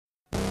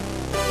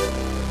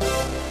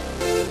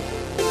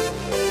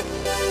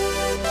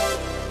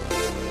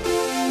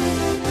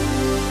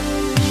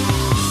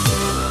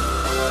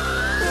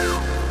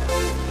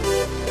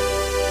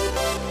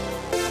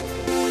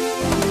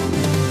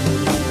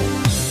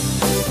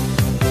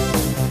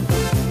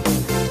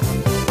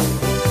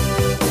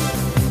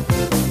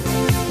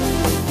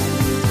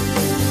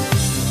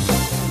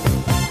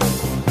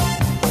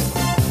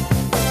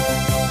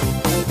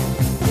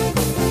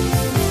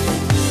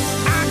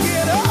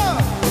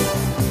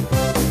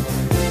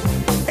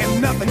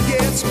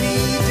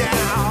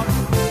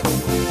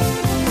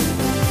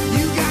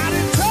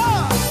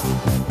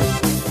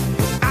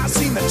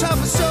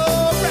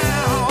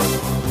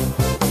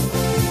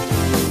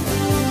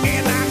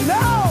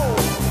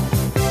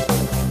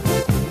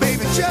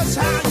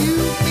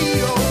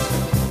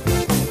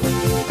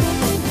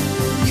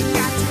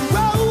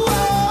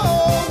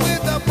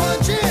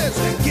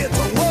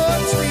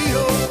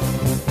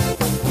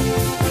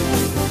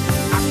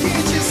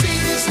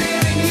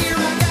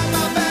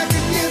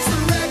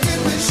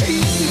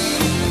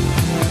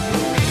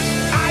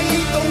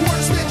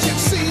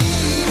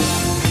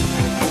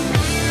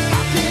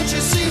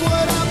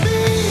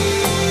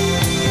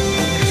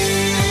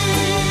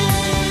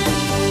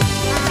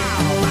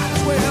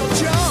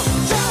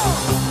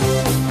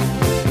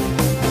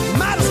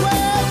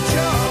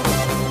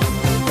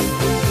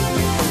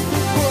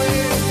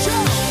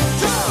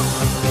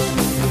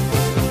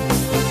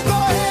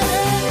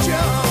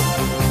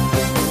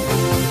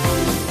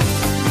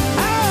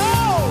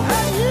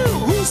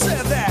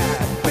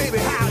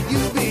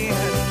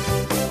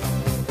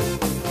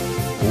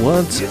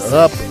What's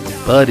up,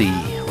 buddy?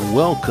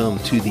 Welcome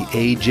to the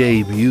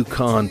AJ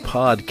Bucon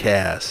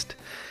podcast.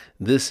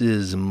 This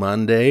is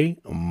Monday,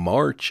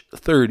 March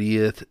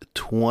 30th,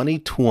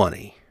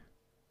 2020,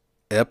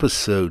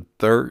 episode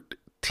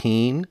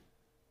 13.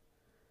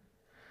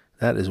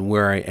 That is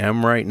where I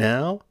am right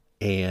now,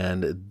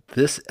 and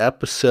this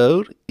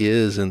episode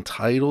is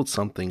entitled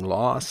Something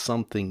Lost,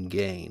 Something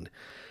Gained.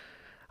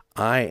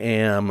 I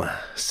am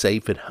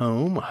safe at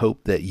home.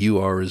 Hope that you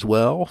are as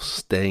well,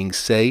 staying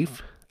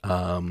safe.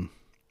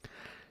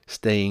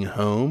 Staying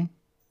home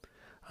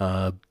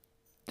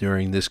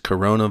during this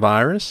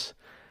coronavirus,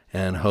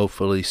 and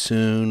hopefully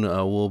soon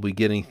we'll be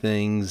getting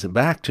things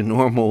back to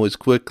normal as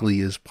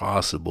quickly as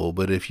possible.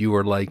 But if you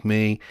are like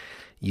me,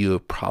 you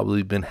have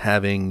probably been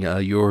having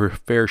your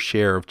fair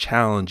share of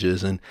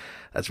challenges, and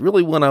that's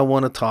really what I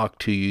want to talk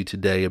to you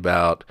today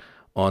about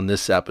on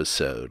this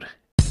episode.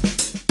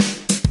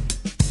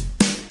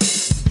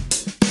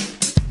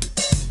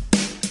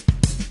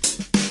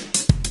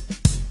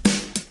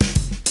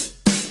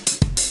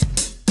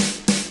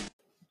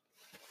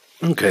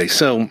 Okay,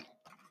 so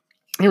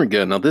here we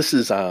go. Now this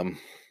is going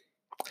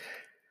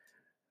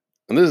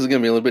to be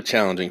a little bit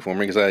challenging for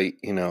me because I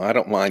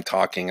don't mind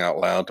talking out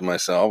loud to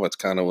myself. It's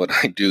kind of what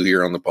I do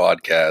here on the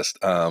podcast.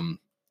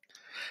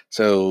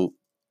 So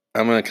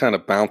I'm going to kind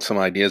of bounce some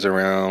ideas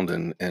around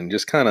and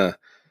just kind of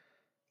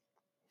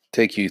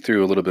take you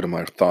through a little bit of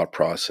my thought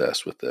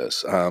process with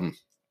this. The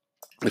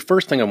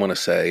first thing I want to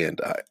say,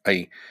 and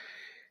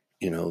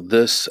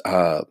this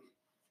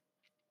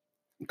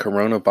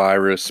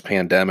coronavirus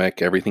pandemic,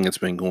 everything that's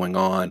been going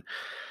on,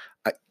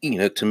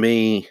 to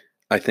me,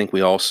 I think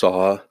most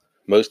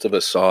of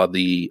us saw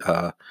the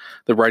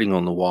writing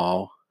on the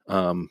wall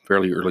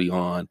fairly early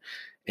on,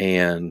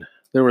 and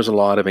there was a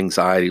lot of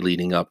anxiety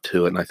leading up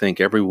to it, and I think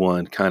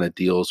everyone kind of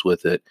deals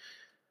with it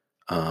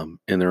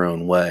in their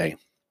own way.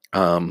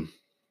 When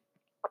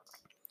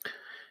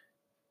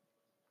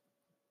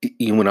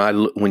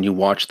you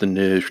watch the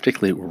news,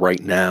 particularly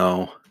right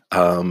now,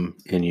 and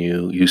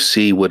you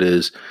see what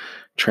is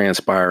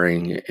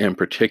transpiring in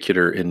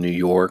particular in New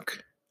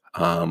York,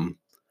 the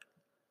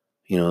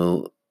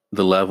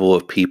level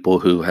of people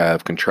who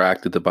have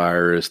contracted the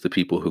virus, the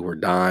people who are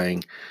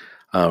dying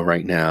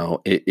right now,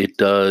 it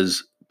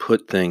does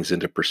put things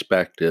into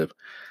perspective.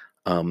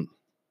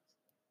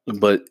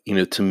 But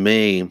to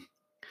me,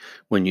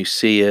 when you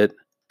see it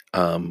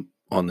on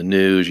the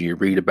news, you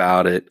read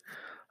about it,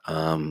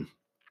 and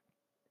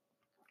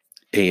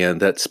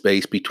that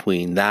space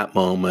between that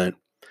moment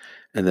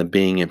and then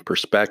being in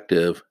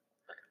perspective,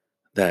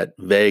 that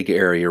vague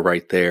area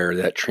right there,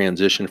 that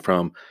transition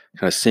from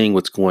kind of seeing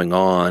what's going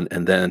on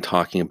and then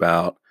talking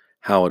about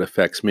how it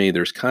affects me,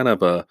 there's kind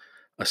of a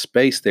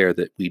space there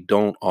that we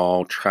don't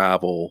all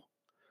travel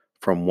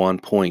from one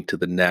point to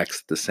the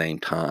next at the same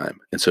time.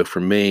 And so for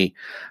me,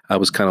 I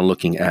was kind of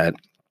looking at,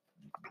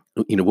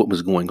 what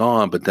was going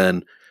on, but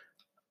then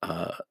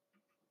on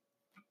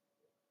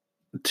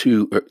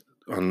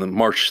the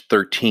March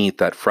 13th,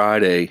 that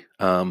Friday,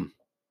 I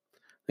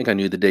think I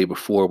knew the day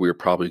before we were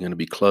probably going to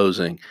be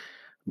closing,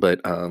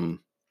 but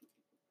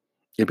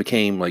it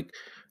became like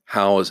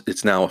how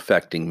it's now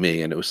affecting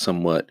me, and it was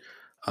somewhat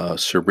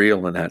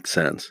surreal in that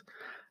sense.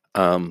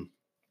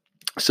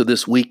 So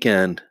this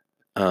weekend,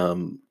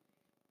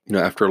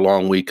 after a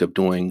long week of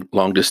doing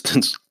long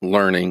distance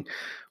learning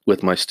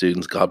with my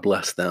students, God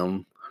bless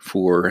them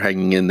for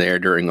hanging in there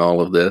during all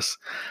of this.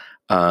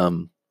 I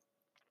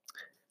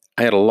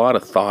had a lot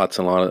of thoughts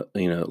and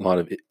a lot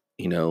of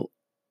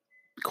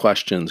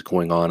questions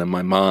going on in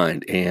my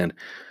mind, and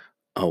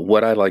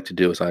what I like to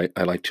do is I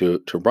like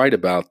to write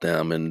about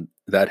them, and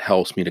that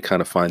helps me to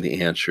kind of find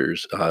the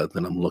answers that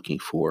I'm looking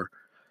for.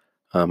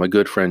 My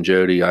good friend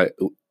Jody,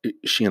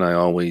 she and I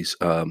always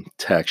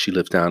text. She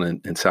lives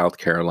down in South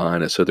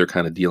Carolina, so they're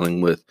kind of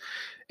dealing with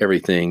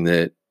everything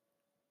that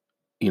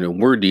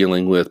we're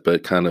dealing with,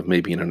 but kind of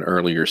maybe in an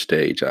earlier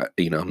stage.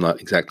 I'm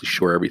not exactly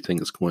sure everything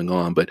that's going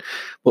on, but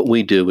what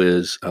we do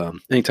is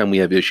anytime we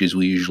have issues,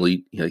 we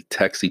usually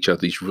text each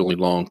other these really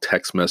long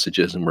text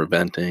messages, and we're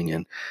venting,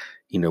 and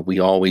we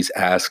always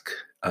ask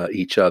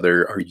each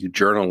other, are you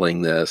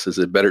journaling this? Is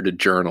it better to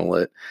journal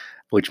it?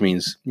 Which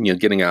means,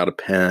 getting out a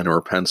pen or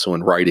a pencil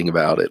and writing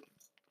about it.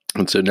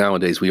 And so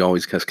nowadays we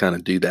always just kind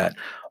of do that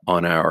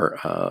on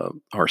our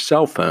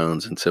cell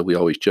phones. And so we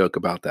always joke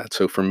about that.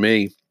 So for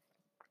me,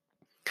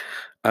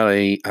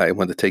 I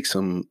wanted to take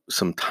some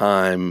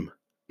time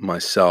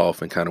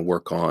myself and kind of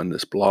work on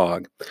this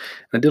blog. And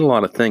I did a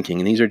lot of thinking,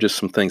 and these are just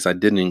some things I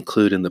didn't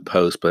include in the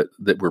post, but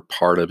that were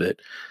part of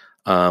it.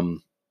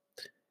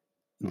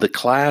 The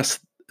class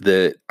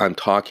that I'm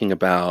talking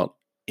about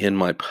in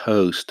my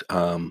post,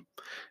 at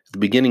the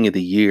beginning of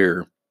the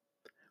year,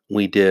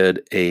 we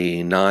did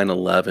a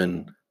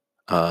 9/11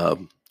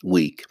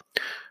 week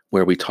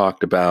where we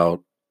talked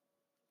about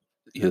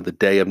the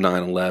day of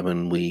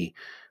 9/11.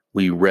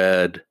 We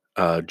read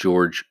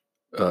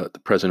the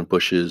President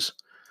Bush's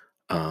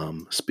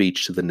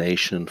speech to the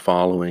nation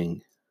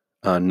following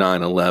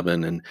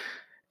 9/11,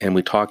 and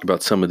we talked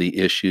about some of the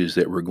issues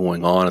that were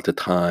going on at the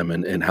time,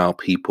 and how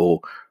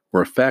people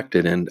were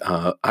affected. And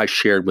I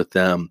shared with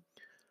them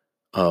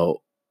uh,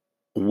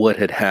 what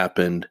had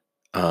happened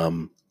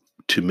um,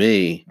 to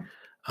me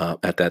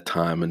at that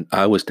time. And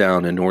I was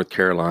down in North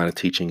Carolina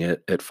teaching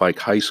at Fike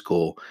High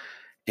School.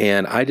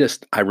 And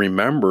I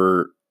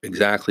remember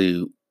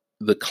exactly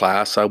the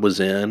class I was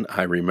in.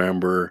 I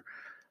remember,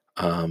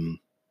 um,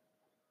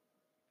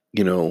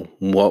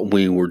 what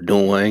we were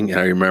doing. And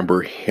I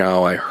remember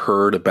how I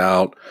heard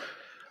about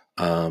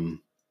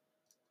um,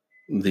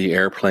 the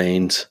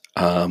airplanes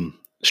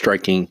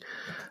striking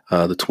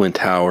the Twin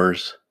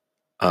Towers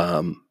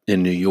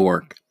in New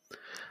York.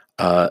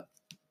 Uh,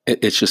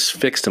 it's just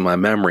fixed in my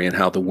memory and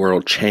how the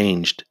world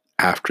changed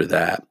after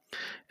that.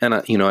 And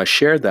I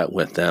shared that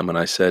with them, and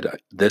I said,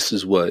 "This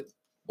is what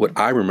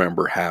I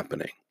remember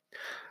happening."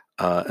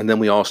 And then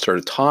we all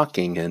started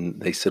talking, and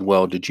they said,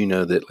 "Well, did you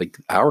know that like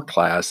our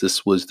class,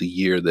 this was the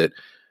year that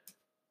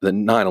the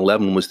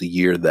 9/11 was the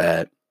year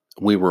that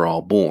we were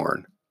all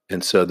born,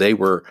 and so they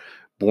were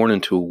born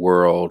into a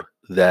world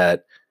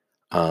that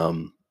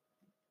um,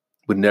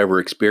 would never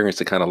experience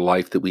the kind of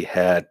life that we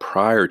had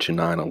prior to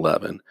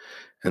 9/11."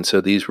 And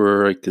so these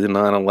were like the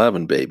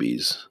 9/11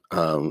 babies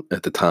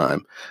at the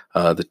time,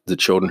 the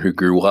children who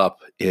grew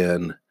up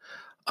in,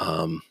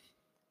 um,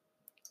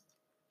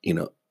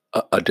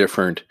 a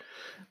different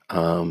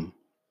um,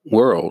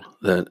 world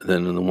than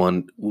the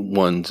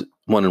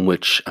one in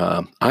which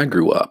I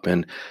grew up,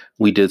 and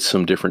we did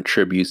some different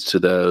tributes to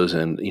those.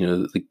 And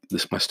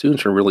my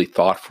students were really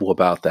thoughtful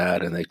about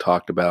that, and they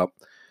talked about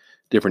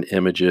different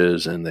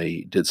images, and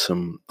they did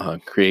some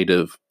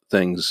creative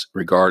things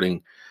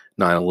regarding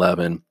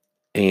 9/11.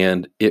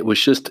 And it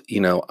was just,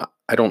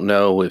 I don't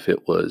know if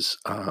it was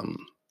a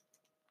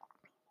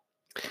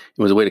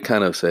way to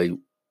kind of say,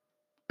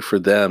 for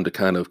them to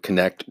kind of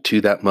connect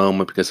to that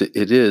moment, because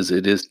it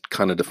is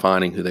kind of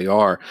defining who they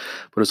are,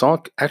 but it's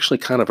all actually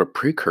kind of a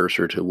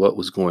precursor to what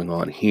was going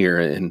on here.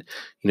 And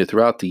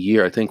throughout the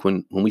year, I think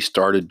when we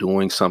started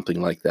doing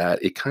something like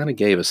that, it kind of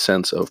gave a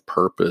sense of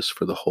purpose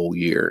for the whole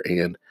year.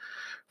 And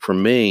for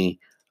me,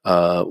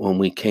 when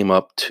we came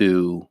up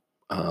to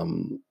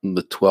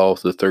the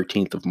 12th, the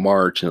 13th of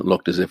March, and it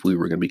looked as if we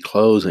were going to be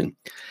closing,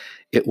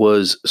 it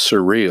was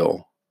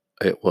surreal.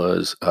 It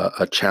was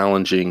a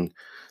challenging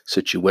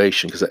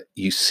situation, because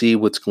you see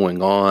what's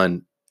going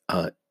on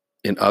uh,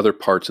 in other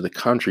parts of the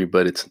country,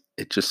 but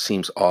it just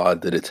seems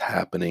odd that it's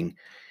happening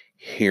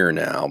here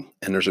now.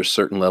 And there's a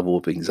certain level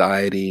of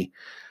anxiety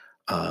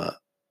uh,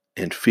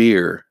 and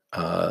fear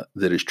that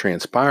is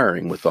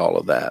transpiring with all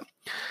of that.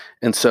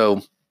 And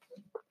so,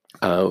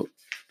 uh,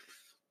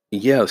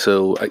 yeah,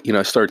 so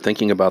I started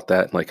thinking about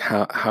that, like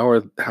how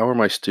are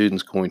my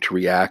students going to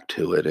react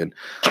to it? And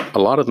a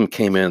lot of them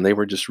came in, they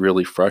were just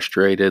really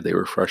frustrated. They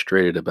were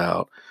frustrated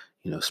about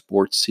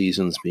sports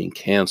seasons being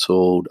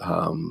canceled.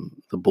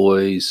 The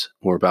boys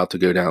were about to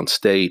go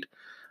downstate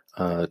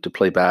to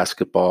play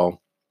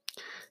basketball,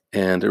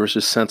 and there was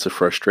this sense of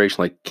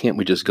frustration, like, can't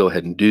we just go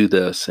ahead and do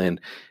this? And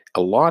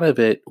a lot of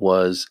it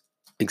was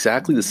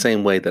exactly the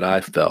same way that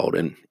I felt.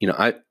 And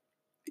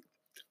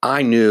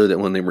I knew that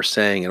when they were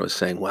saying it, I was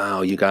saying,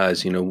 wow, you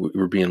guys,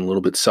 we're being a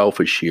little bit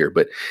selfish here.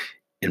 But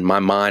in my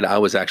mind, I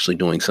was actually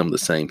doing some of the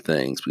same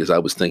things, because I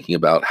was thinking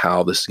about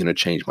how this is going to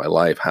change my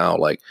life. How,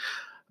 like,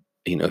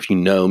 if you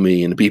know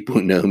me and the people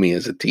who know me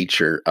as a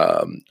teacher,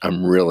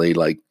 I'm really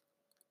like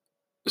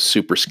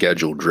super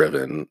schedule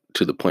driven,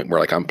 to the point where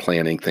like I'm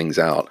planning things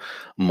out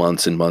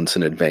months and months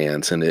in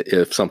advance. And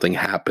if something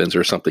happens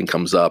or something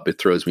comes up, it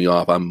throws me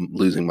off. I'm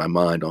losing my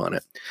mind on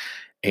it.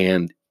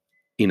 And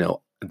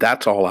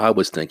that's all I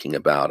was thinking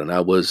about. And I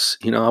was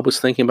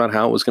thinking about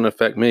how it was going to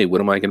affect me.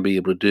 What am I going to be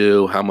able to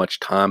do? How much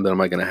time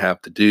am I going to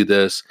have to do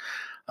this?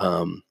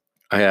 Um,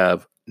 I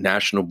have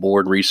national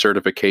board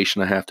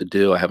recertification I have to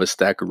do. I have a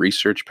stack of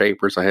research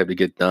papers I have to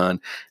get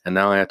done. And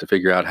now I have to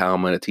figure out how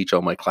I'm going to teach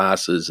all my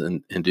classes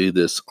and do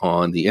this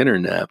on the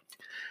internet.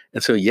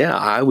 And so, yeah,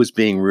 I was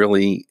being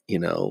really,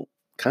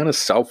 kind of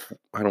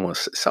I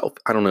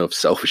don't know if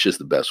selfish is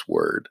the best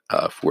word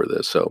for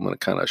this. So I'm going to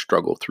kind of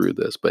struggle through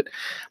this, but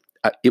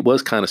it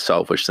was kind of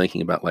selfish,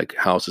 thinking about like,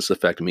 how's this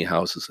affecting me?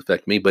 How's this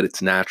affect me? But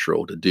it's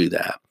natural to do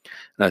that.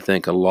 And I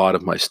think a lot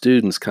of my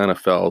students kind of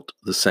felt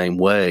the same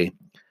way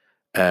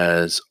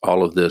as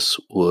all of this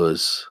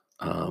was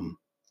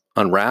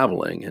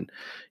unraveling. And,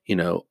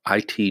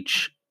 I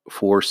teach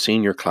 4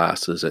 senior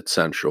classes at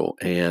Central.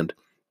 And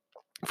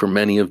for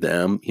many of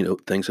them,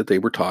 things that they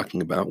were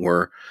talking about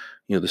were,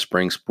 the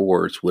spring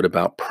sports. What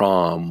about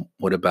prom?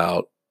 What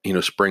about,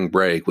 spring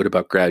break? What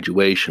about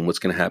graduation? What's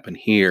going to happen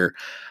here?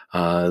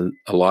 A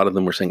lot of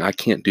them were saying, I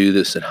can't do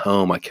this at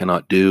home. I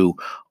cannot do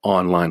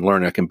online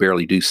learning. I can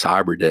barely do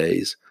cyber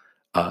days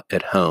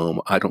at home.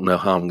 I don't know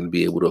how I'm going to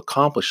be able to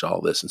accomplish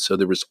all this. And so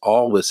there was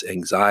all this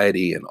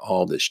anxiety and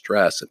all this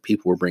stress, and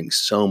people were bringing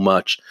so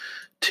much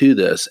to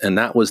this. And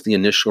that was the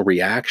initial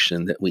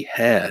reaction that we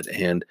had.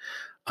 And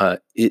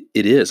it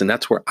is. And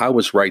that's where I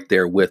was right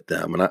there with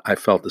them. And I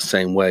felt the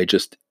same way,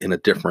 just in a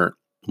different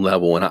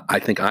level. And I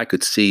think I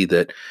could see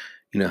that,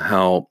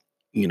 how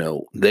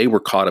they were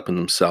caught up in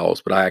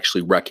themselves, but I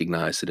actually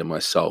recognized it in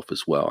myself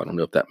as well. I don't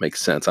know if that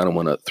makes sense. I don't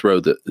want to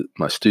throw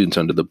my students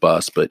under the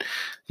bus, but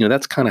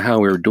that's kind of how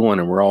we were doing,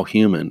 and we're all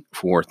human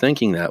for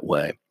thinking that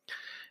way.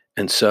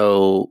 And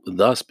so,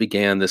 thus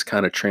began this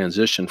kind of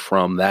transition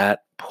from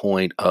that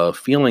point of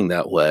feeling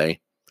that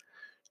way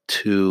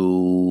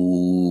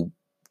to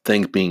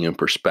things being in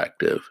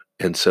perspective.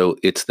 And so,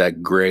 it's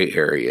that gray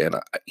area, and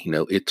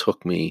it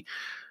took me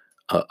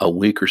a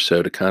week or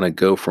so to kind of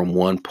go from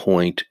one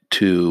point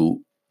to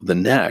the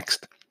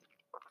next.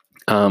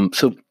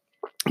 So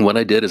what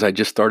I did is I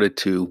just started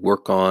to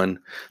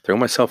throw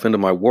myself into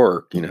my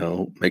work,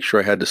 make sure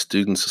I had the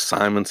students'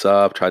 assignments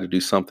up, try to do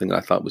something that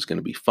I thought was going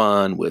to be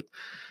fun with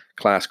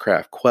Class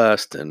Craft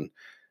Quest, and,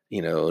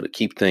 to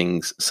keep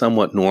things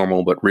somewhat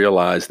normal, but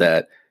realize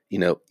that,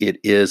 it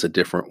is a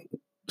different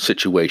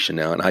situation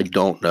now, and I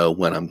don't know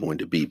when I'm going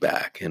to be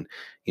back. And,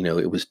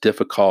 it was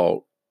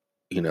difficult,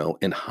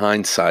 in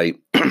hindsight,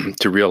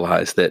 to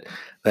realize that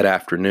that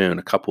afternoon,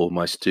 a couple of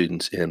my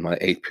students in my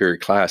 8th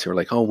period class, they were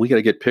like, "Oh, we got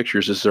to get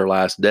pictures. This is our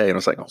last day." And I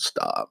was like, "Oh,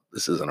 stop.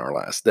 This isn't our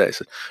last day." I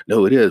said,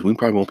 "No, it is. We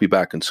probably won't be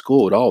back in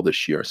school at all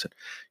this year." I said,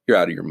 "You're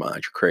out of your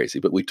mind. You're crazy."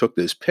 But we took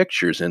those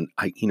pictures, and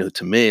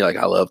to me, like,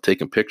 I love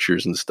taking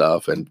pictures and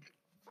stuff, and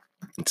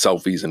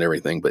selfies and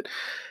everything. But,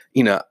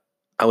 you know,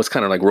 I was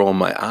kind of like rolling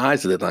my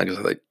eyes at the time because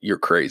I was like, "You're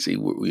crazy.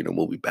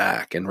 We'll be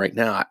back." And right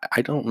now,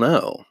 I don't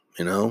know.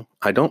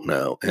 I don't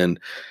know. And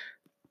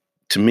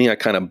to me, I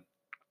kind of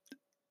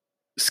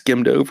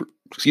skimmed over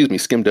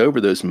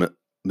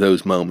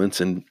those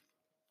moments and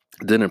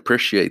didn't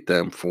appreciate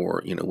them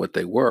for what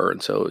they were.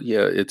 And so,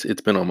 yeah,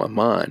 it's been on my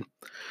mind.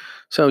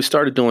 So I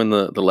started doing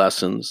the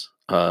lessons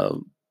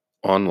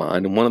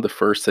online, and one of the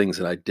first things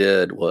that I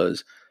did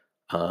was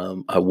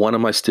I wanted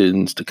my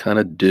students to kind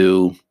of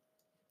do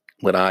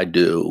what I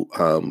do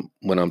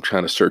when I'm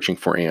trying to searching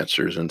for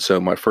answers. And so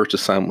my first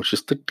assignment was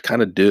just to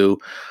kind of do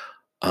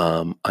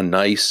a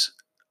nice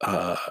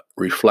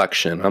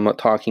reflection. I'm not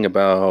talking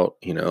about,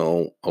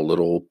 a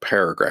little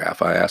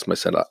paragraph. I asked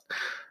myself, I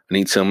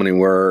need so many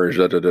words,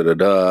 da, da, da, da,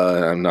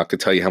 da. I'm not going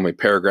to tell you how many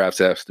paragraphs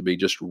it has to be.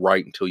 Just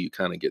write until you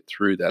kind of get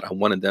through that. I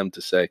wanted them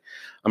to say,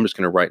 I'm just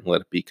going to write and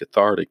let it be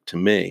cathartic to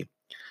me.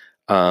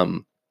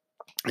 Um,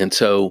 and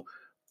so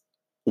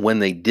when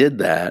they did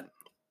that,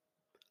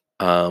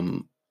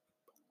 um,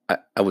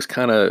 I was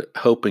kind of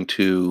hoping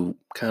to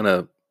kind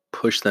of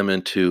push them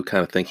into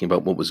kind of thinking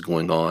about what was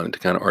going on and to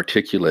kind of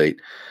articulate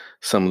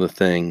some of the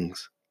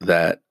things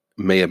that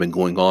may have been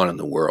going on in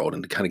the world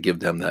and to kind of give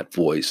them that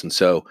voice. And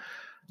so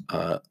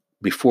uh,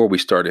 before we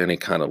started any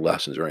kind of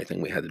lessons or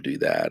anything, we had to do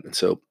that. And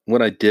so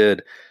what I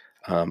did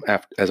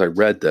as I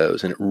read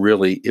those, and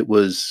it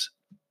was,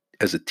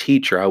 as a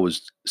teacher, I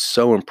was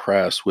so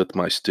impressed with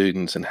my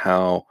students and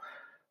how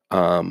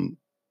um,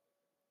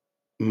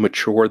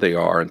 mature they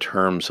are in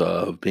terms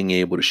of being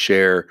able to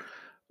share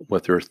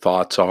what their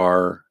thoughts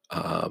are,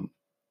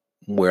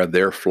 where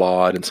they're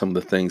flawed, and some of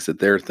the things that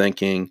they're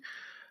thinking,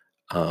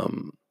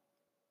 um,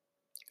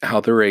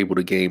 how they're able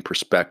to gain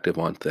perspective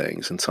on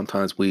things. And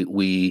sometimes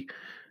we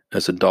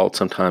as adults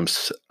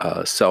sometimes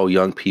sell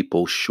young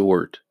people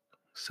short.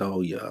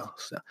 So yeah,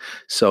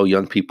 sell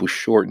young people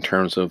short in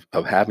terms of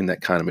having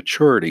that kind of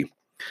maturity.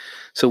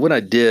 So what I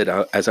did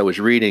as I was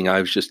reading,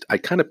 I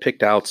kind of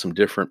picked out some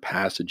different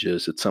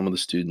passages that some of the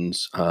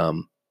students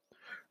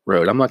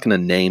wrote. I'm not going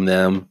to name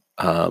them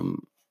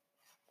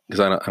because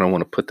I don't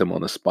want to put them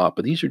on the spot,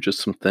 but these are just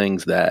some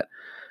things that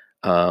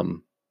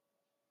um,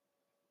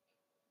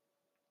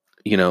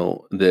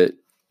 that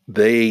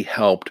they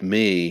helped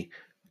me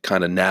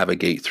kind of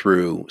navigate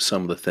through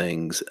some of the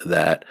things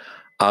that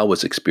I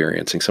was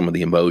experiencing, some of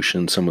the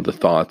emotions, some of the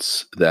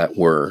thoughts that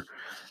were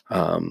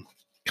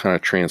kind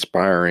of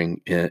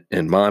transpiring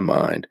in my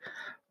mind.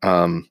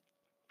 Um,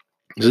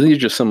 so these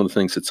are just some of the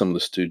things that some of the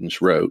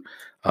students wrote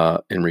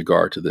in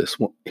regard to this.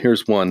 Well,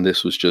 here's one.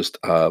 This was just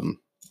kind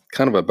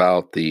of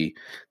about the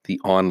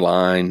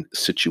online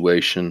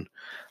situation.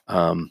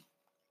 Um,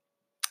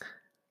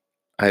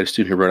 I had a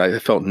student who wrote, I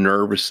felt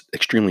nervous,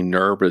 extremely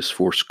nervous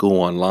for school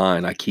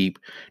online. I keep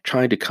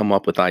trying to come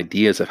up with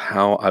ideas of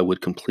how I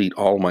would complete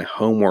all my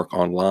homework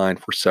online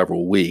for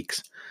several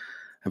weeks.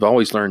 I've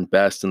always learned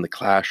best in the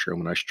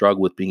classroom, and I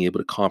struggle with being able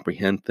to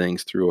comprehend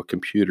things through a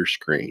computer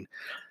screen.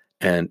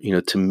 And,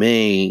 to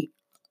me,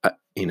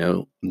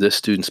 this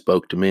student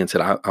spoke to me and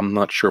said, I'm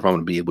not sure if I'm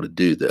going to be able to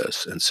do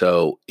this. And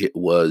so it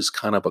was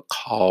kind of a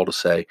call to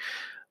say,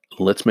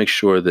 let's make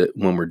sure that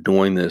when we're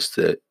doing this,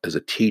 that as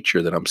a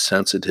teacher, that I'm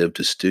sensitive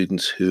to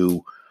students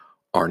who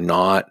are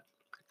not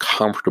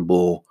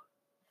comfortable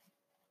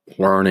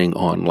learning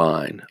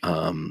online,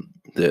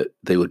 that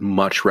they would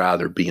much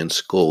rather be in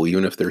school,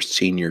 even if they're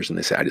seniors and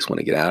they say, I just want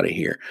to get out of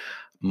here.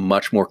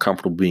 Much more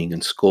comfortable being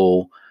in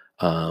school,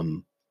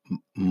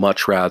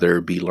 much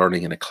rather be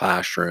learning in a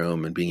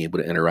classroom and being able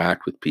to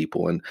interact with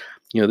people. And,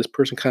 this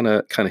person kind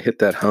of hit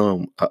that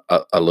home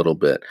a little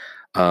bit.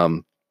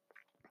 Um,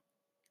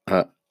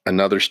 uh,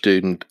 Another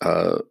student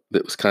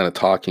that was kind of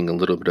talking a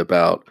little bit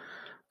about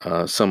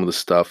some of the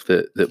stuff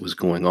that was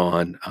going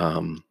on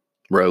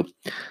wrote,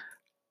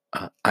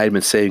 I had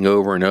been saying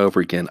over and over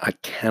again, I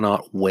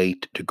cannot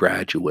wait to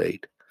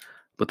graduate.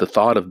 But the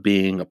thought of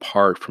being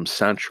apart from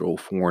Central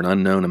for an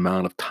unknown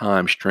amount of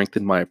time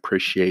strengthened my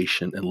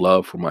appreciation and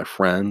love for my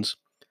friends,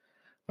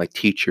 my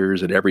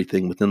teachers, and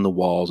everything within the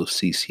walls of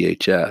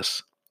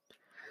CCHS.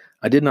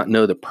 I did not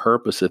know the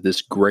purpose of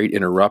this great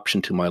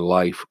interruption to my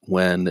life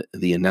when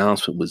the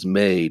announcement was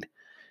made,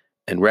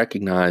 and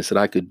recognized that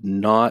I could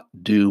not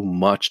do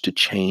much to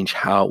change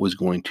how it was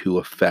going to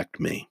affect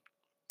me.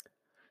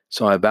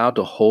 So I vowed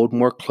to hold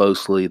more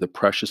closely the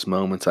precious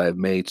moments I have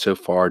made so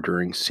far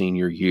during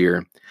senior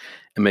year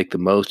and make the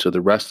most of the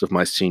rest of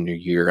my senior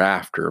year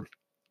after,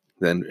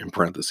 then in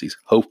parentheses,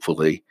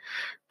 hopefully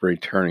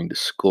returning to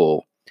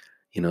school.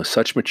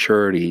 Such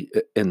maturity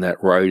in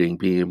that writing,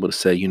 being able to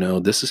say,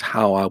 this is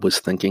how I was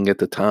thinking at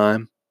the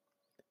time,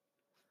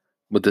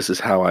 but this is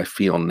how I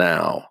feel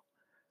now.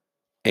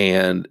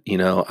 And,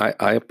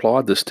 I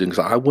applaud the students.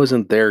 I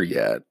wasn't there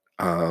yet.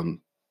 I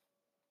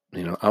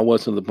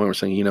wasn't at the point where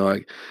saying,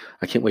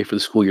 I can't wait for the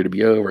school year to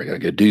be over. I got to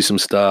go do some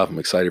stuff. I'm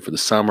excited for the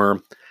summer.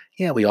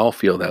 Yeah, we all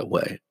feel that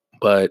way.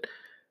 But,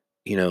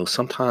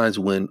 sometimes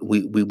when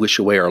we wish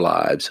away our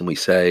lives and we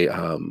say,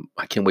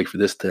 I can't wait for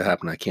this to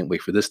happen. I can't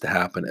wait for this to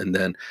happen. And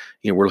then,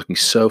 we're looking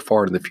so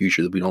far in the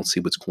future that we don't see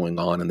what's going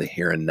on in the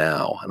here and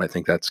now. And I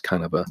think that's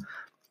kind of a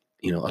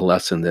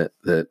lesson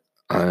that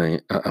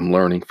I'm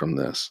learning from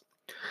this.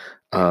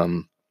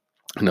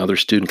 Another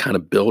student kind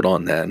of built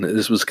on that. And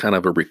this was kind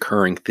of a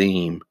recurring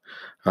theme.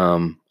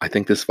 I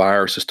think this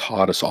virus has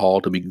taught us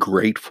all to be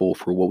grateful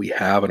for what we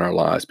have in our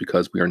lives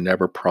because we are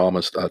never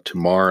promised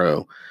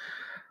tomorrow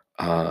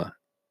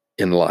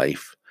in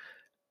life.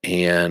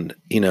 And,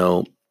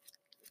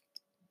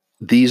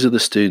 these are the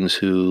students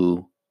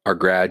who are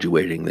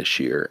graduating this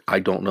year. I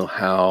don't know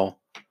how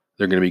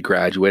they're going to be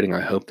graduating.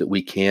 I hope that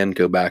we can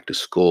go back to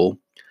school.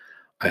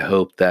 I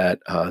hope that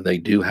they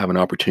do have an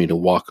opportunity to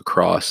walk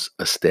across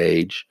a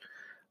stage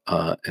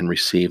and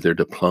receive their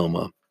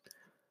diploma.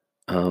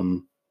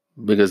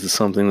 Because it's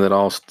something that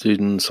all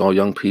students, all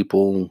young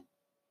people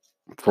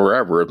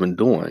forever have been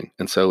doing.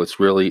 And so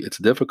it's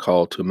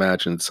difficult to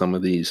imagine some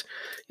of these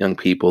young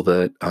people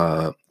that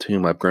to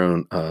whom I've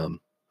grown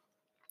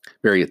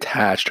very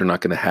attached are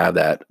not going to have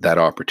that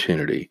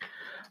opportunity.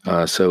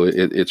 So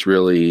it's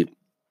really,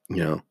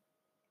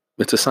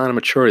 it's a sign of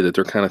maturity that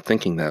they're kind of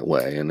thinking that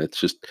way. And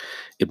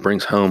it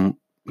brings home,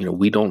 we're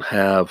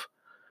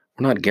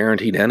not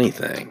guaranteed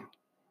anything.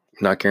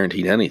 Not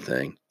guaranteed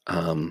anything.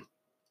 And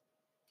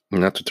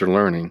that's what they're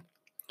learning.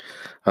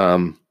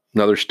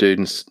 Another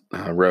student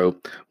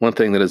wrote, one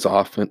thing that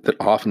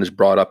often is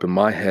brought up in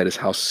my head is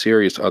how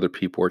serious other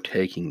people are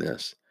taking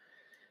this.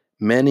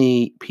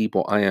 Many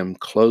people I am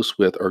close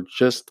with are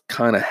just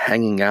kind of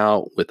hanging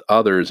out with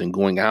others and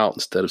going out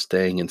instead of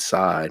staying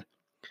inside.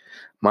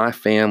 My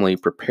family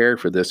prepared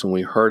for this when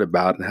we heard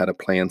about it and had a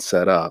plan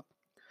set up.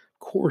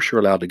 Of course, you're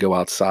allowed to go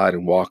outside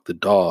and walk the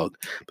dog,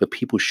 but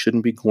people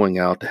shouldn't be going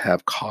out to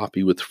have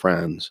coffee with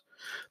friends.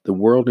 The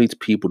world needs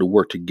people to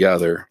work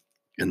together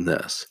in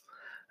this.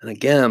 And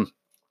again,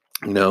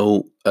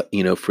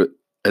 for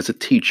as a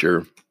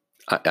teacher,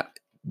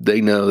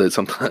 they know that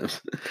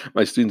sometimes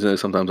my students know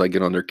sometimes I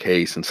get on their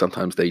case, and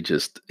sometimes they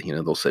just,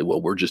 they'll say,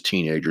 well, we're just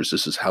teenagers.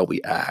 This is how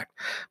we act.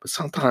 But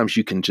sometimes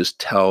you can just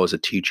tell as a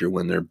teacher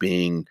when they're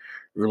being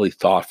really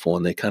thoughtful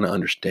and they kind of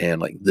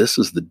understand, like, this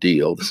is the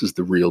deal. This is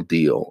the real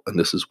deal. And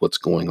this is what's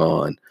going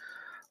on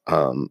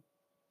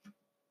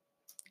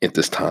at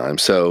this time.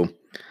 So,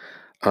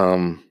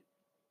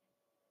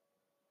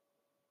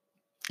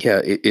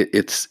 yeah,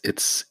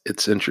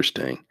 it's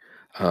interesting.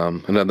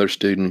 Another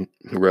student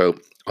who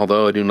wrote,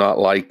 although I do not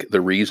like the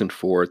reason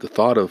for it, the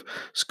thought of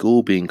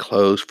school being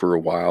closed for a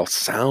while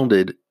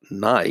sounded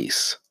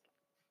nice.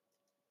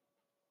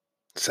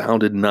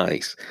 Sounded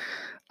nice.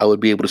 I would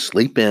be able to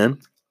sleep in,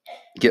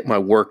 get my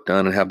work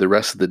done, and have the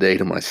rest of the day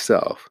to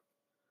myself.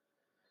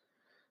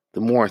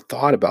 The more I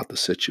thought about the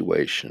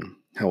situation,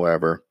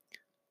 however,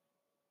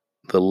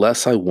 the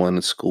less I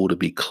wanted school to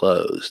be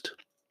closed.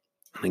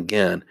 And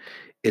again,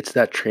 it's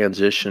that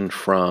transition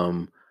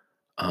from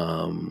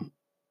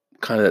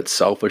kind of that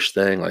selfish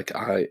thing. Like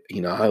I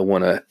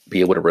want to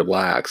be able to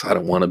relax. I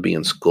don't want to be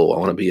in school. I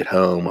want to be at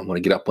home. I want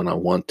to get up when I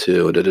want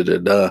to,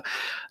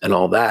 and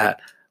all that.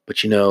 But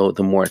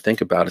the more I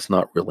think about it, it's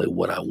not really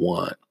what I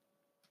want.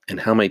 And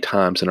how many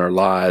times in our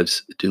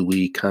lives do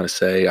we kind of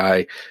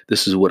say,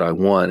 this is what I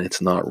want.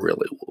 It's not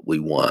really what we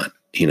want.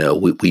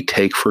 We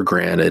take for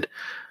granted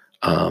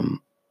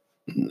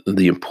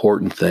the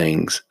important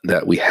things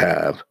that we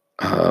have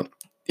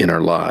in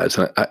our lives.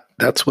 And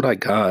that's what I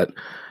got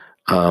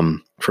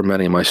for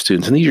many of my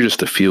students. And these are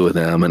just a few of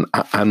them. And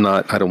I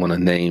don't want to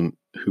name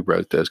who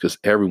wrote those because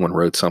everyone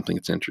wrote something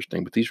that's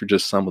interesting. But these were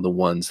just some of the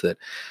ones that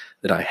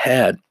I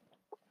had.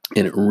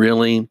 And it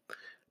really,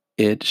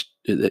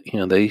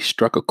 they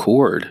struck a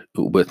chord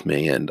with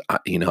me. And, I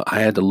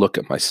had to look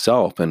at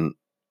myself and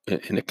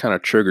it kind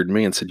of triggered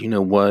me and said, you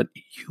know what,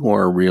 you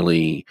are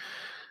really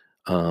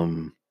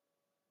kind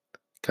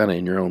of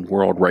in your own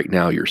world right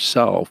now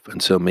yourself.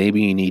 And so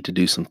maybe you need to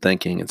do some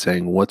thinking and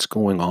saying, what's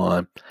going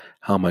on?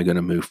 how am I going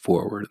to move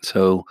forward?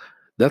 So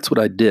that's what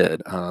I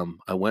did.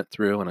 I went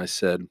through and I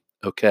said,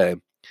 okay,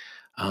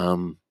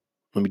 um,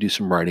 let me do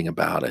some writing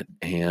about it.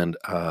 And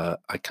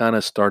I kind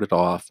of started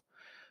off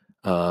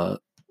uh,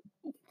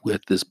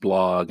 with this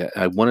blog.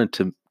 I wanted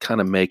to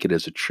kind of make it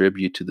as a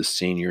tribute to the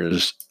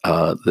seniors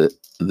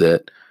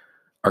that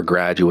are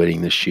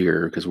graduating this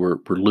year, because we're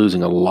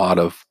losing a lot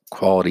of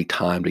quality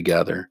time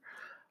together.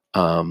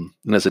 And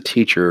as a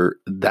teacher,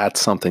 that's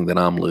something that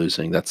I'm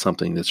losing. That's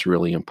something that's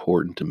really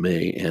important to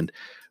me. And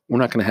we're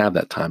not going to have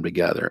that time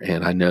together.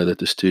 And I know that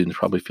the students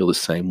probably feel the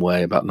same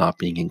way about not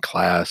being in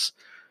class,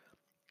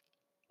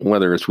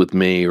 whether it's with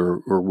me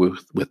or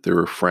with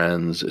their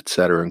friends, et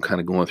cetera, and kind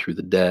of going through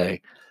the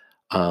day.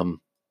 Um,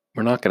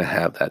 we're not going to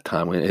have that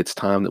time. It's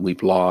time that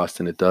we've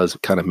lost, and it does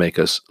kind of make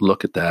us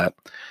look at that.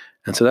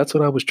 And so that's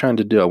what I was trying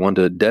to do. I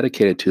wanted to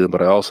dedicate it to them,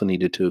 but I also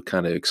needed to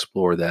kind of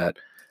explore that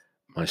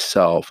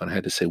myself. And I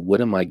had to say, what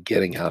am I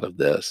getting out of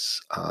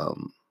this?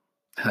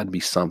 Had to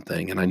be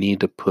something. And I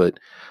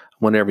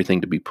want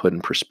everything to be put in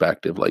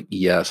perspective. Like,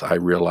 yes, I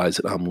realize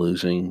that I'm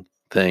losing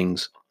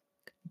things.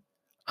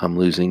 I'm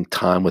losing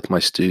time with my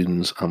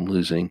students. I'm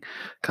losing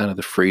kind of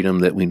the freedom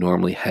that we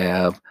normally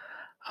have.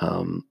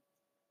 Um,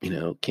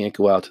 can't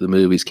go out to the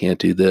movies, can't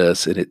do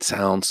this. And it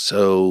sounds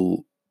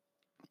so,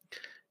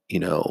 you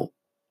know,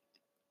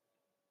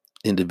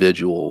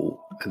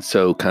 individual and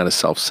so kind of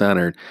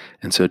self-centered.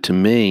 And so to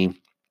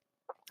me,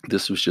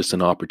 this was just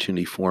an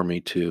opportunity for me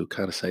to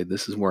kind of say,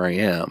 this is where I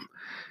am.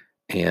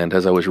 And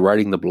as I was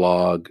writing the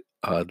blog,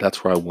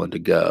 that's where I wanted to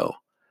go.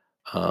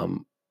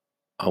 Um,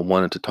 I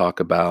wanted to talk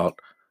about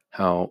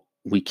how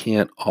we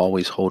can't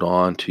always hold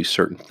on to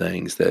certain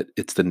things, that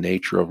it's the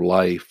nature of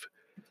life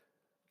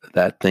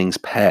that things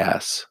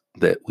pass,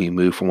 that we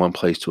move from one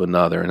place to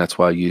another. And that's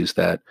why I use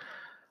that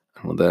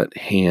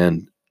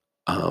hand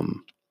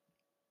um,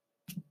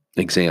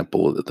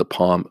 example, that the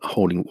palm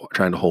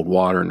trying to hold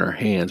water in our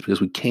hands, because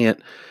we can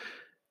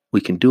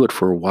do it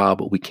for a while,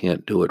 but we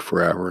can't do it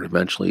forever. And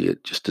eventually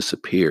it just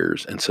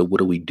disappears. And so what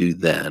do we do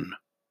then?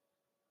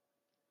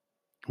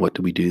 What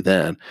do we do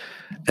then?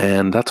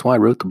 And that's why I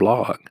wrote the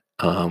blog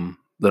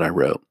that I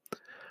wrote.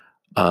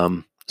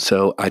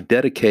 So I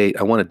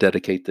want to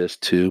dedicate this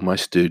to my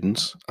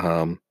students,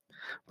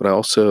 but I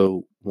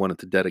also wanted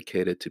to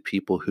dedicate it to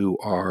people who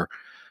are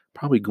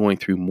probably going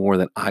through more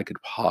than I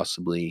would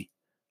possibly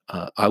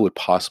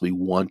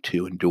want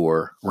to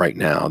endure right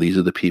now. These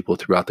are the people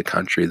throughout the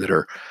country that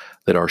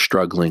are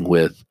struggling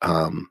with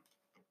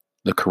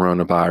the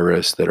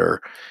coronavirus, that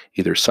are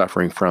either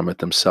suffering from it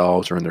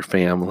themselves or in their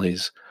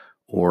families,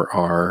 or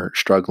are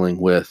struggling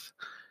with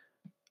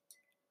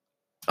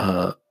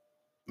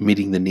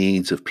meeting the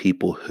needs of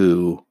people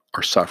who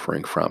are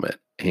suffering from it.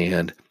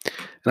 And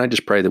I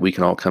just pray that we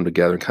can all come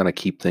together and kind of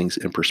keep things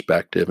in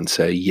perspective and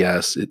say,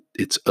 yes,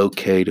 it's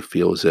okay to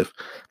feel as if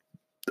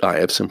I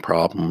have some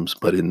problems,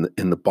 but in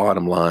the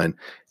bottom line,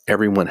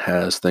 everyone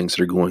has things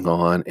that are going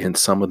on, and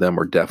some of them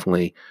are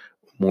definitely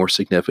more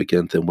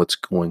significant than what's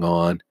going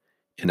on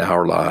in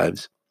our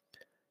lives.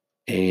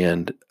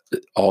 And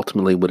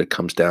ultimately, what it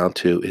comes down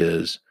to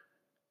is,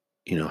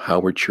 how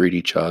we treat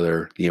each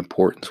other, the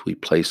importance we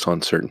place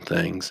on certain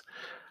things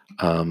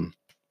in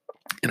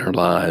our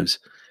lives,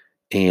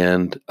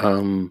 and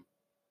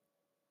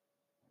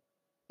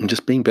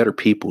just being better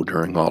people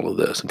during all of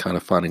this, and kind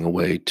of finding a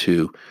way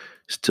to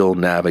still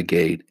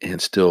navigate and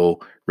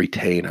still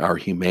retain our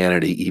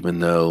humanity, even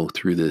though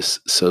through this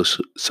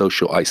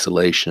social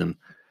isolation,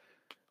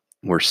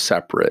 we're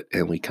separate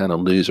and we kind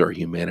of lose our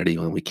humanity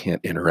when we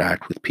can't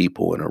interact with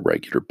people on a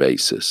regular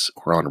basis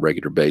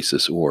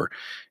or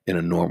in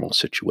a normal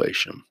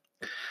situation.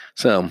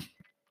 So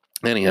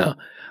anyhow,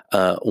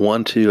 I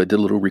did a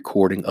little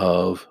recording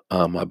of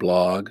my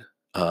blog,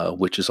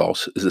 which is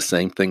the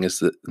same thing as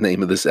the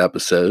name of this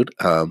episode.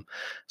 So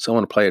I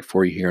want to play it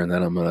for you here, and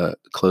then I'm going to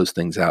close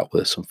things out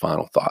with some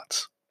final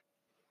thoughts.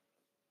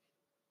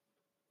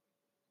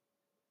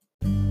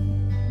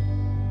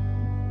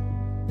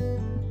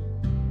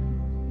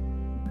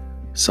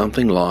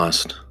 Something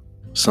lost,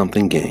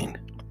 something gained.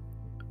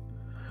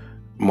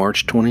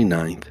 March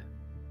 29th,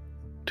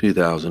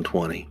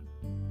 2020.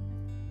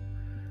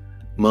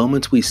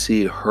 Moments we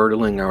see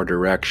hurtling our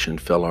direction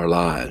fill our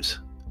lives,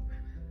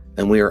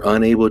 and we are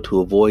unable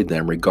to avoid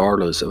them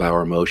regardless of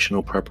our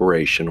emotional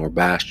preparation or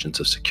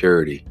bastions of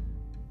security.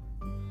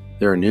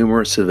 There are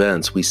numerous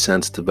events we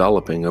sense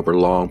developing over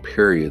long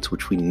periods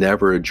which we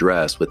never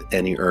address with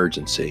any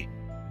urgency,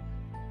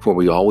 for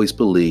we always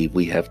believe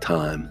we have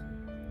time,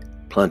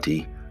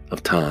 plenty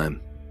of time.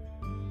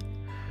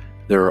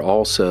 There are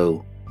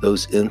also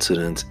those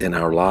incidents in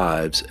our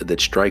lives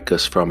that strike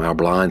us from our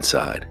blind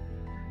side,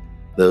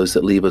 those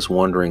that leave us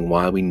wondering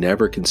why we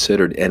never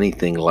considered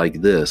anything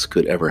like this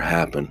could ever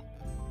happen.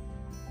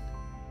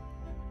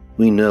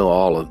 We know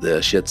all of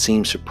this, yet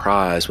seem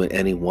surprised when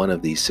any one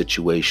of these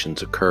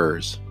situations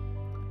occurs.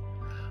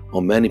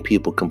 While many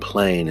people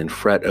complain and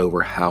fret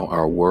over how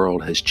our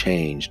world has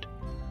changed,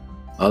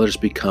 others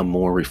become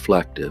more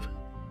reflective,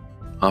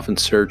 often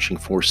searching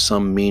for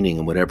some meaning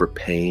in whatever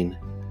pain,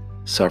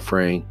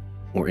 suffering,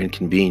 or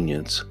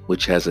inconvenience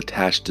which has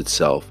attached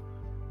itself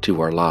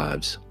to our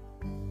lives.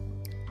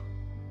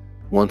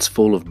 Once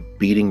full of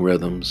beating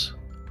rhythms,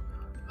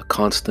 a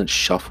constant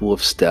shuffle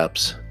of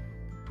steps,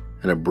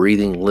 and a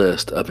breathing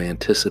list of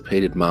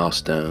anticipated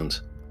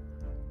milestones,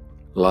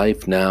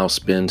 life now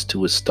spins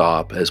to a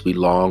stop as we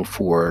long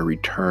for a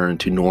return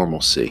to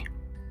normalcy.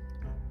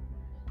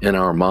 In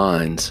our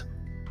minds,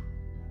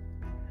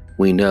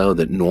 we know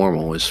that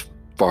normal is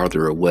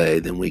farther away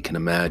than we can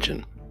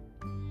imagine.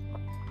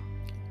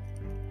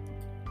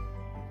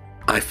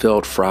 I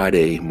felt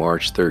Friday,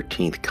 March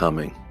 13th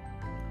coming.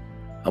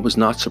 I was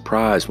not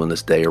surprised when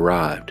this day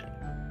arrived,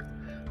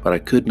 but I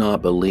could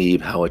not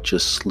believe how it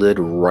just slid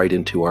right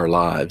into our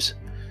lives,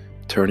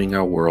 turning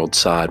our world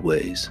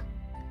sideways.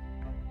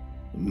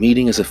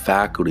 Meeting as a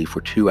faculty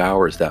for 2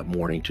 hours that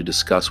morning to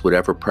discuss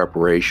whatever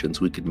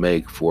preparations we could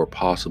make for a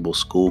possible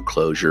school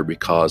closure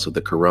because of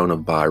the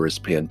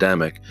coronavirus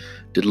pandemic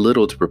did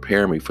little to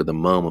prepare me for the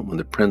moment when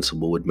the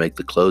principal would make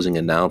the closing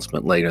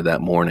announcement later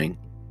that morning.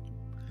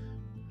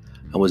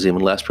 I was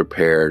even less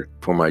prepared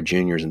for my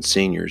juniors and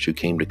seniors who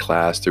came to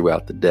class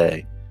throughout the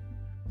day.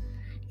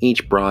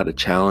 Each brought a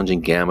challenging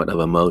gamut of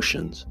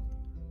emotions,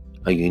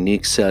 a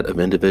unique set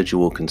of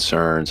individual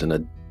concerns, and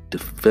a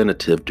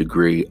definitive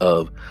degree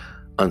of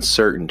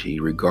uncertainty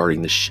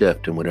regarding the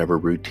shift in whatever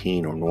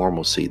routine or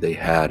normalcy they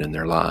had in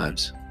their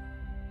lives.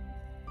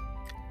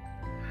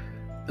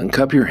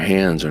 Uncup your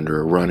hands under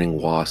a running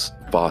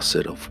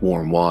faucet of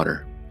warm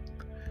water.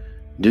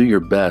 Do your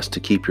best to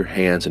keep your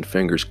hands and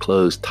fingers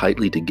closed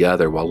tightly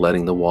together while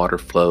letting the water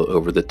flow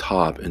over the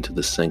top into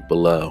the sink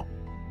below.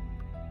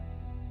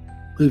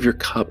 Move your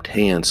cupped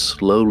hands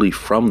slowly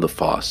from the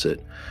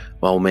faucet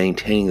while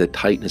maintaining the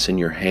tightness in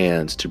your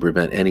hands to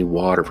prevent any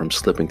water from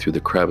slipping through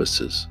the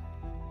crevices.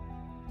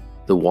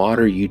 The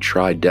water you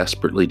try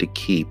desperately to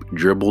keep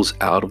dribbles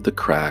out of the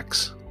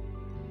cracks,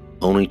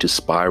 only to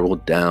spiral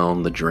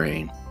down the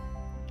drain.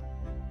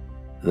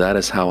 That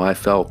is how I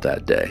felt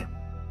that day,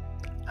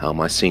 how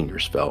my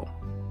seniors felt.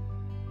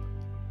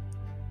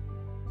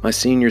 My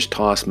seniors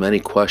tossed many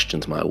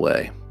questions my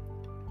way,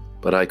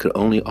 but I could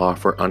only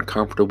offer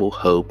uncomfortable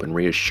hope and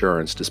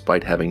reassurance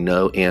despite having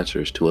no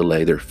answers to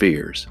allay their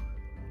fears.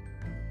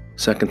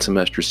 Second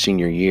semester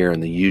senior year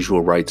and the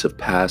usual rites of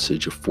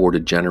passage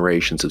afforded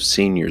generations of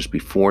seniors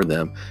before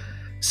them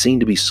seemed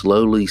to be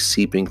slowly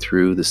seeping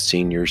through the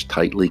seniors'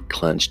 tightly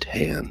clenched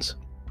hands.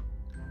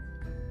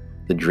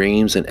 The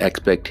dreams and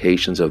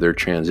expectations of their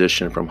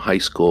transition from high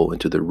school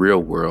into the real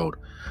world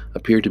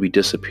appeared to be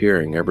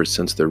disappearing ever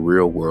since the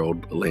real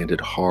world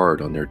landed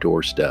hard on their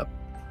doorstep.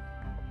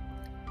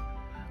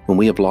 When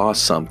we have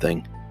lost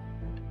something,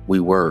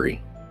 we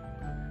worry.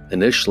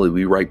 Initially,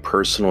 we write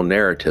personal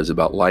narratives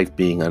about life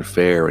being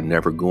unfair and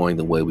never going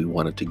the way we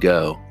want it to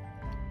go.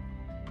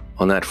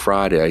 On that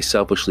Friday, I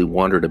selfishly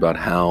wondered about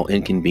how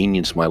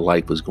inconvenienced my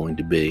life was going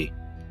to be.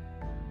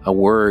 I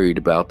worried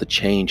about the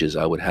changes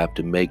I would have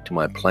to make to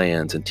my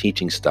plans and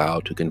teaching style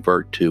to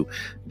convert to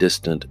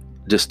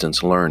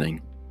distance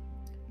learning.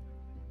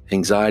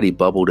 Anxiety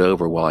bubbled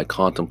over while I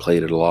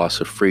contemplated a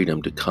loss of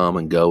freedom to come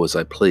and go as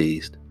I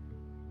pleased.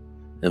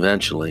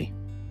 Eventually,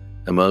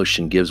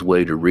 emotion gives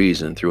way to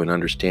reason through an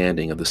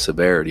understanding of the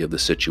severity of the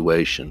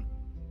situation.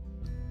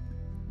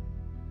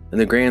 In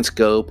the grand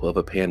scope of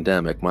a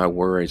pandemic, my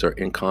worries are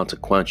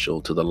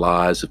inconsequential to the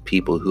lives of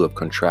people who have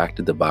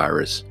contracted the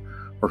virus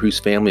or whose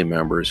family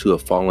members who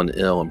have fallen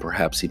ill and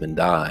perhaps even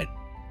died.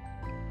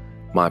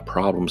 My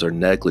problems are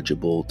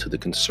negligible to the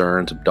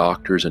concerns of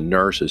doctors and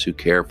nurses who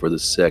care for the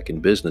sick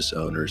and business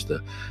owners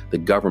the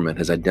government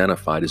has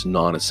identified as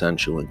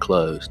non-essential and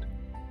closed.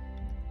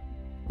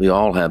 We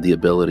all have the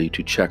ability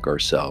to check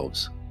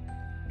ourselves,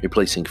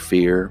 replacing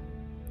fear,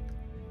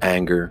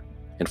 anger,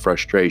 and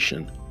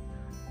frustration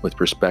with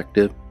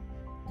perspective,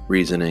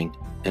 reasoning,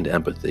 and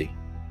empathy.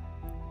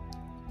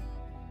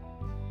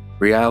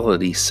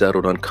 Reality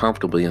settled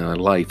uncomfortably in my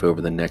life over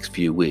the next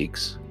few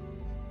weeks.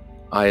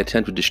 I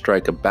attempted to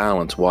strike a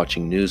balance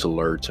watching news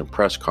alerts and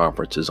press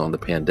conferences on the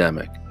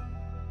pandemic,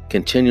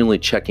 continually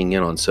checking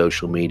in on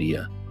social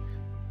media,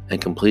 and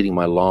completing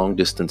my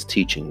long-distance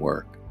teaching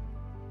work.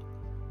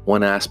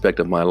 One aspect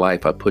of my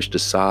life I pushed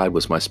aside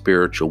was my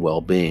spiritual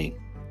well-being.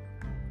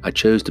 I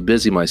chose to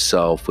busy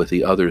myself with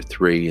the other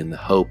three in the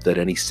hope that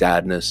any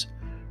sadness,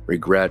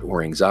 regret,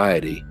 or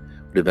anxiety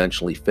would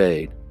eventually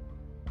fade.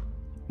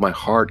 My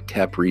heart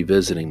kept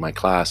revisiting my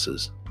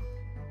classes,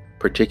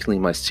 particularly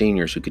my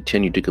seniors who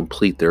continued to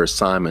complete their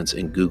assignments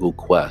in Google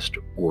Quest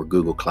or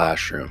Google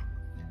Classroom.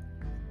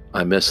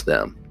 I missed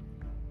them.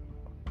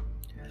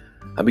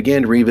 I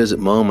began to revisit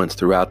moments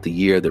throughout the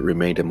year that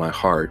remained in my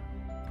heart.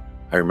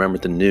 I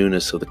remembered the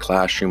newness of the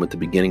classroom at the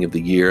beginning of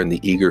the year and the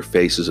eager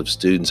faces of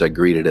students I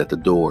greeted at the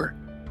door.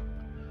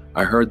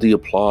 I heard the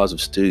applause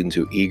of students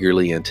who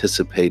eagerly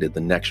anticipated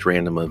the next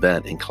random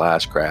event in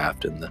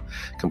Classcraft and the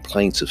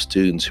complaints of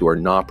students who are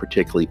not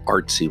particularly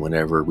artsy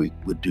whenever we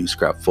would do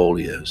scrap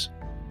folios.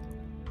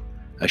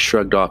 I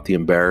shrugged off the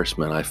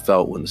embarrassment I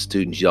felt when the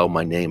students yelled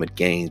my name at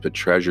games, but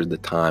treasured the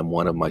time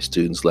one of my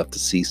students left the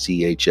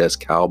CCHS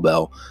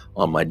cowbell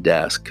on my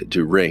desk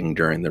to ring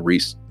during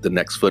the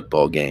next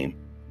football game.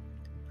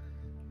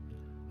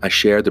 I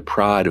shared the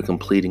pride of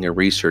completing a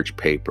research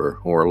paper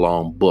or a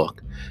long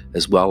book,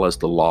 as well as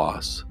the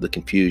loss, the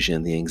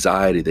confusion, the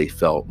anxiety they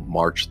felt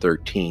March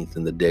 13th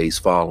and the days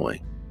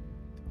following.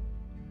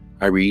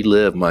 I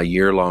relived my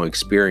year-long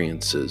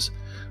experiences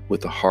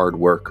with the hard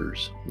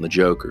workers, the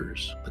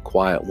jokers, the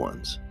quiet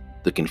ones,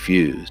 the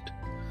confused,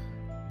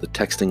 the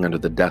texting under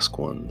the desk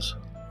ones,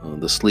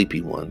 the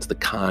sleepy ones, the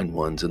kind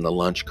ones, and the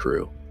lunch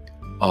crew,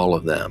 all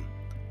of them.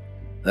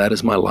 That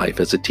is my life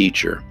as a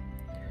teacher,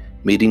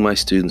 meeting my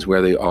students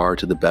where they are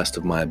to the best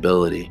of my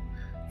ability,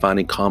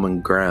 finding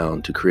common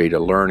ground to create a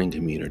learning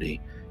community,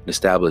 and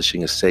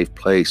establishing a safe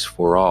place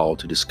for all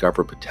to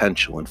discover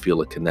potential and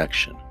feel a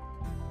connection.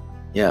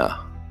 Yeah,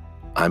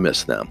 I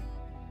miss them.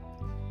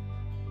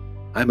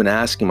 I've been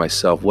asking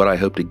myself what I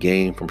hope to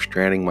gain from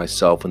stranding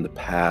myself in the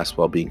past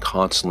while being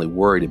constantly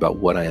worried about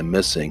what I am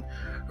missing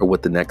or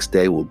what the next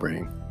day will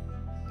bring.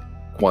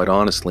 Quite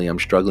honestly, I'm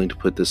struggling to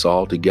put this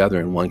all together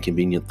in one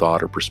convenient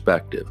thought or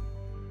perspective.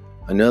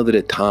 I know that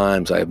at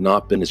times I have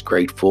not been as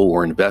grateful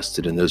or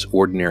invested in those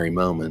ordinary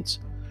moments,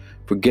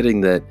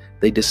 forgetting that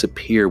they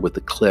disappear with the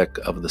click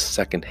of the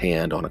second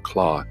hand on a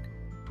clock.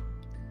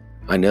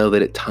 I know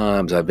that at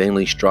times I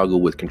vainly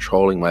struggle with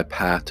controlling my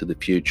path to the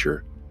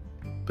future,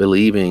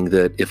 believing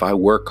that if I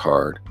work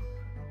hard,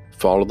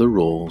 follow the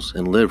rules,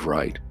 and live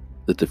right,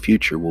 that the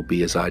future will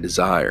be as I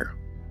desire.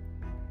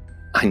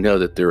 I know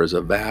that there is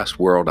a vast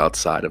world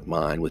outside of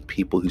mine with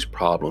people whose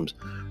problems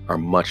are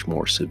much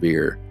more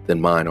severe than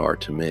mine are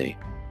to me.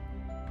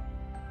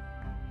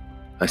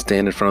 I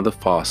stand in front of the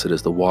faucet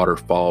as the water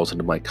falls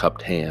into my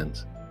cupped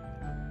hands.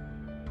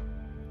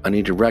 I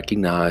need to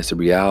recognize the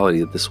reality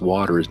that this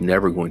water is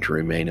never going to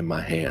remain in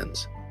my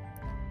hands.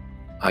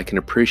 I can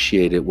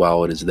appreciate it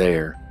while it is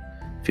there,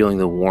 feeling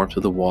the warmth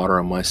of the water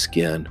on my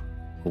skin,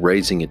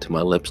 raising it to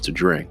my lips to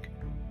drink.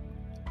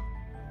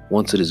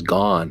 Once it is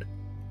gone,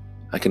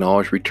 I can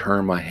always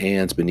return my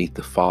hands beneath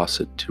the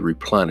faucet to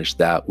replenish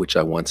that which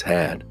I once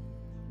had.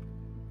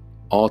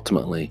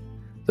 Ultimately,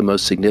 the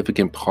most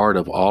significant part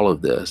of all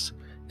of this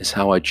is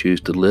how I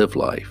choose to live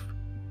life.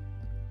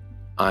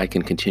 I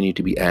can continue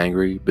to be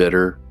angry,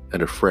 bitter,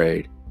 and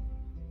afraid,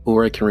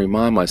 or I can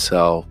remind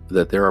myself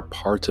that there are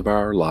parts of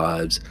our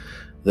lives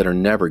that are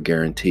never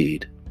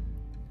guaranteed.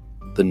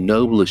 The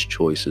noblest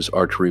choices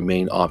are to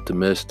remain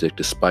optimistic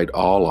despite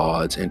all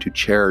odds and to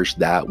cherish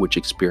that which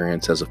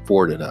experience has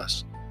afforded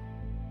us.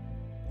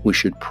 We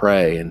should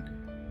pray and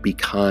be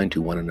kind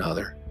to one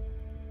another,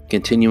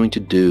 continuing to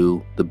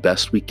do the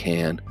best we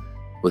can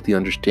with the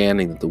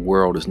understanding that the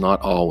world is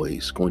not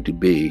always going to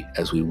be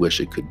as we wish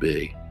it could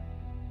be.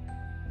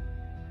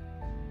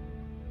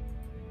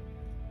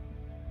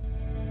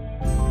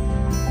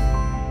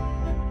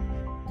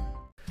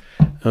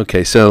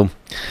 Okay, so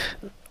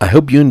I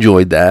hope you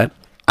enjoyed that.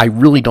 I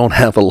really don't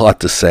have a lot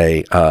to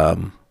say.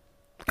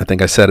 I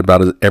think I said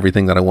about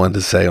everything that I wanted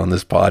to say on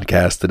this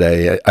podcast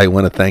today. I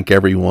want to thank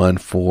everyone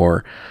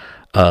for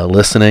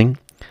listening.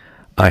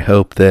 I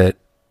hope that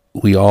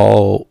we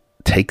all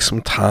take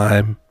some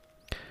time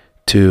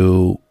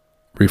to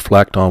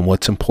reflect on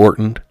what's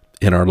important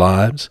in our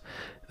lives,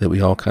 that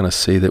we all kind of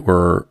see that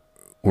we're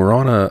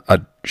on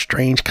a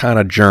strange kind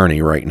of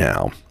journey right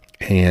now.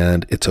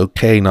 And it's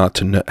okay not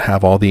to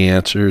have all the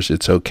answers.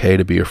 It's okay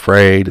to be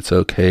afraid. It's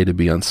okay to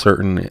be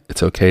uncertain.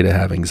 It's okay to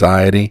have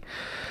anxiety.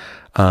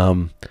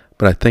 But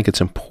I think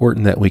it's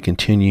important that we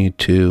continue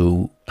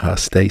to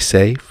stay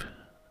safe,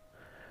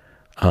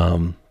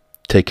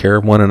 take care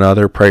of one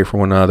another, pray for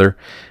one another,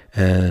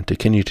 and to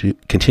continue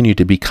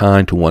to be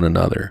kind to one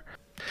another.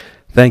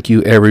 Thank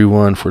you,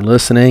 everyone, for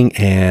listening,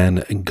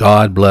 and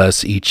God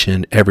bless each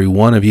and every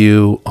one of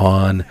you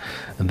on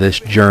this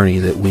journey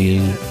that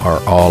we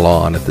are all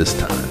on at this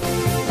time.